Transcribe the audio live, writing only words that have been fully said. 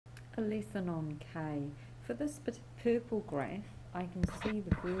another lesson on K. For this purple graph, I can see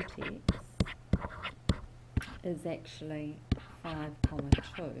the vertex is actually 5,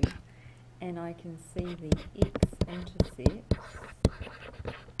 2, and I can see the x-intercepts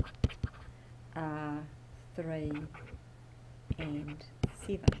are 3 and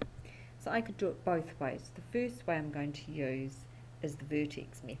 7. So I could do it both ways. The first way I'm going to use is the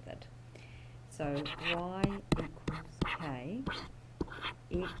vertex method. So y equals k,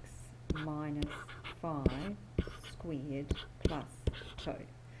 x minus 5 squared plus 2.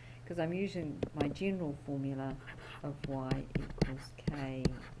 Because I'm using my general formula of y equals k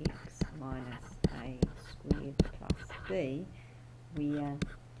x minus a squared plus b, where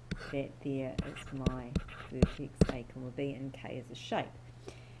that there is my vertex a, b, and k is a shape.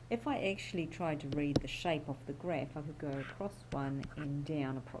 If I actually tried to read the shape of the graph, I could go across 1 and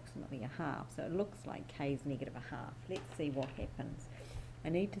down approximately a half. So it looks like k is negative a half. Let's see what happens. I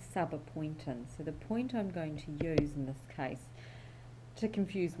need to sub a point in. So the point I'm going to use in this case, to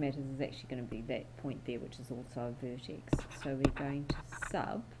confuse matters, is actually going to be that point there, which is also a vertex. So we're going to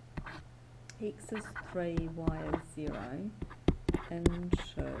sub x is 3, y is 0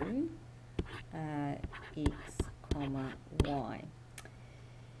 into x, y.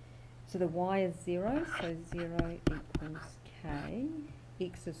 So the y is 0, so 0 equals k.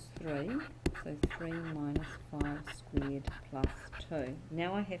 X is 3, so 3 minus 5 squared plus 2.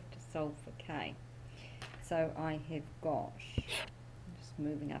 Now I have to solve for k. So I have got, just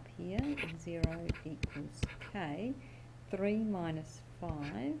moving up here, 0 equals k. 3 minus 5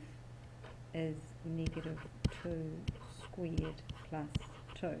 is negative 2 squared plus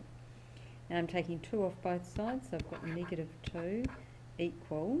 2. Now I'm taking 2 off both sides, so I've got negative 2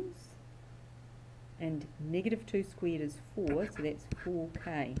 equals, and negative 2 squared is 4, so that's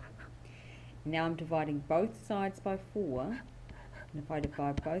 4k. Now I'm dividing both sides by 4, and if I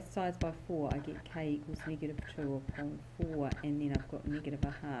divide both sides by 4, I get k equals negative 2 upon 4, and then I've got negative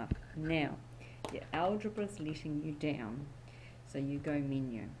a half. Now, your algebra is letting you down, so you go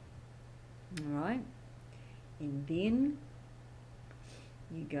menu. Alright, and then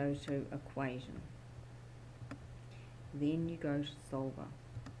you go to equation. Then you go to solver.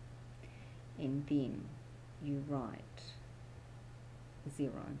 And then you write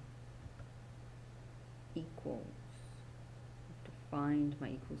 0 equals, I have to find my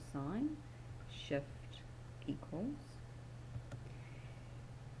equal sign, shift equals,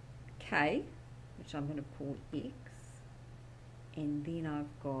 k, which I'm going to call x, and then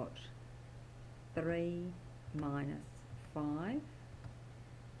I've got 3 minus 5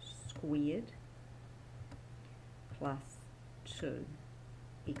 squared plus 2,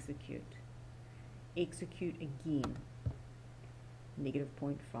 execute. Execute again, negative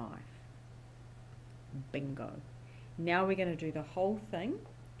 0.5. Bingo. Now we're going to do the whole thing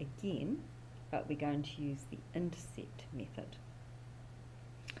again, but we're going to use the intercept method.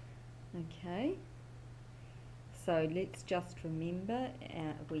 Okay, so let's just remember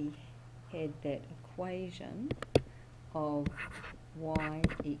we had that equation of y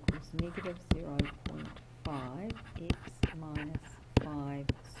equals negative 0.5 x minus 5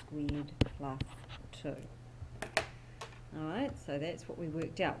 squared plus 2. Alright, so that's what we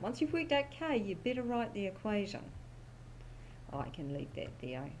worked out. Once you've worked out k, you better write the equation. Oh, I can leave that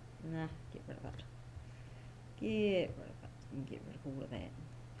there. Nah, get rid of it. Get rid of it and get rid of all of that.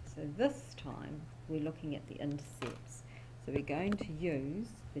 So this time we're looking at the intercepts. So we're going to use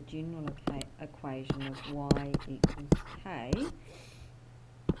the general equation of y equals k,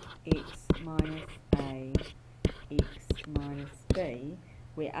 x minus a, x minus b,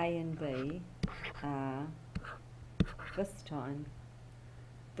 where a and b are, this time,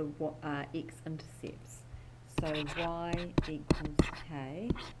 the x-intercepts. So y equals k,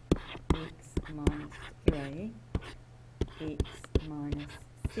 x minus 3, x minus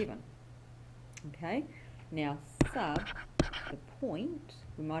 7. Okay, now sub the point,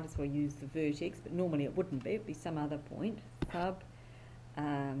 we might as well use the vertex, but normally it wouldn't be, it would be some other point. Sub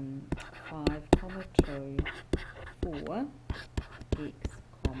 5, 2, 4, x,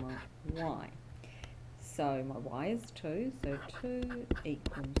 y. So my y is 2, so 2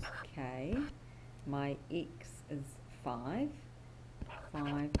 equals k. My x is 5. 5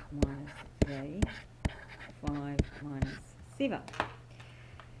 minus 3, 5 minus 7.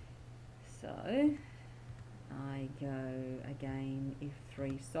 So I go again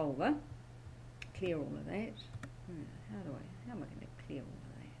F3 solver, clear all of that. How am I going to clear all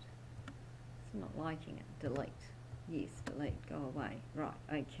of that? It's not liking it. Delete. Yes, delete, go away. Right,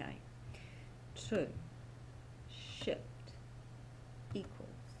 okay. 2 shift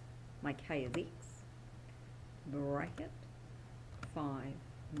equals, my k is x, bracket, 5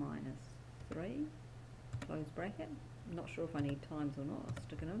 minus 3, close bracket. I'm not sure if I need times or not, I'll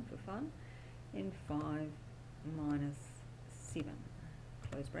stick it in for fun. And 5 minus 7,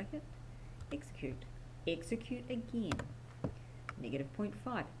 close bracket. Execute. Execute again. Negative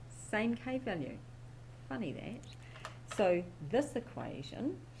 0.5, same k value. Funny that. So this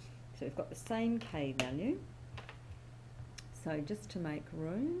equation, so we've got the same k value. So just to make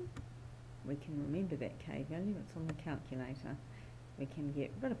room, we can remember that k value, it's on the calculator. We can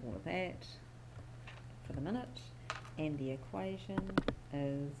get rid of all of that for the minute, and the equation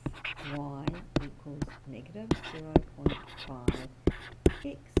is y equals negative 0.5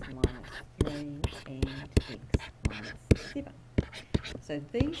 x minus 3 and x minus 7. So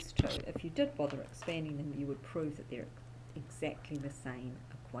these two, if you did bother expanding them, you would prove that they're exactly the same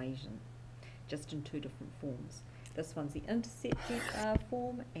equation, just in two different forms. This one's the intercept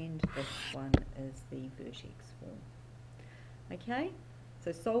form, and this one is the vertex form. Okay,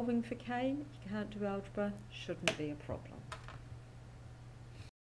 so solving for k, if you can't do algebra, shouldn't be a problem.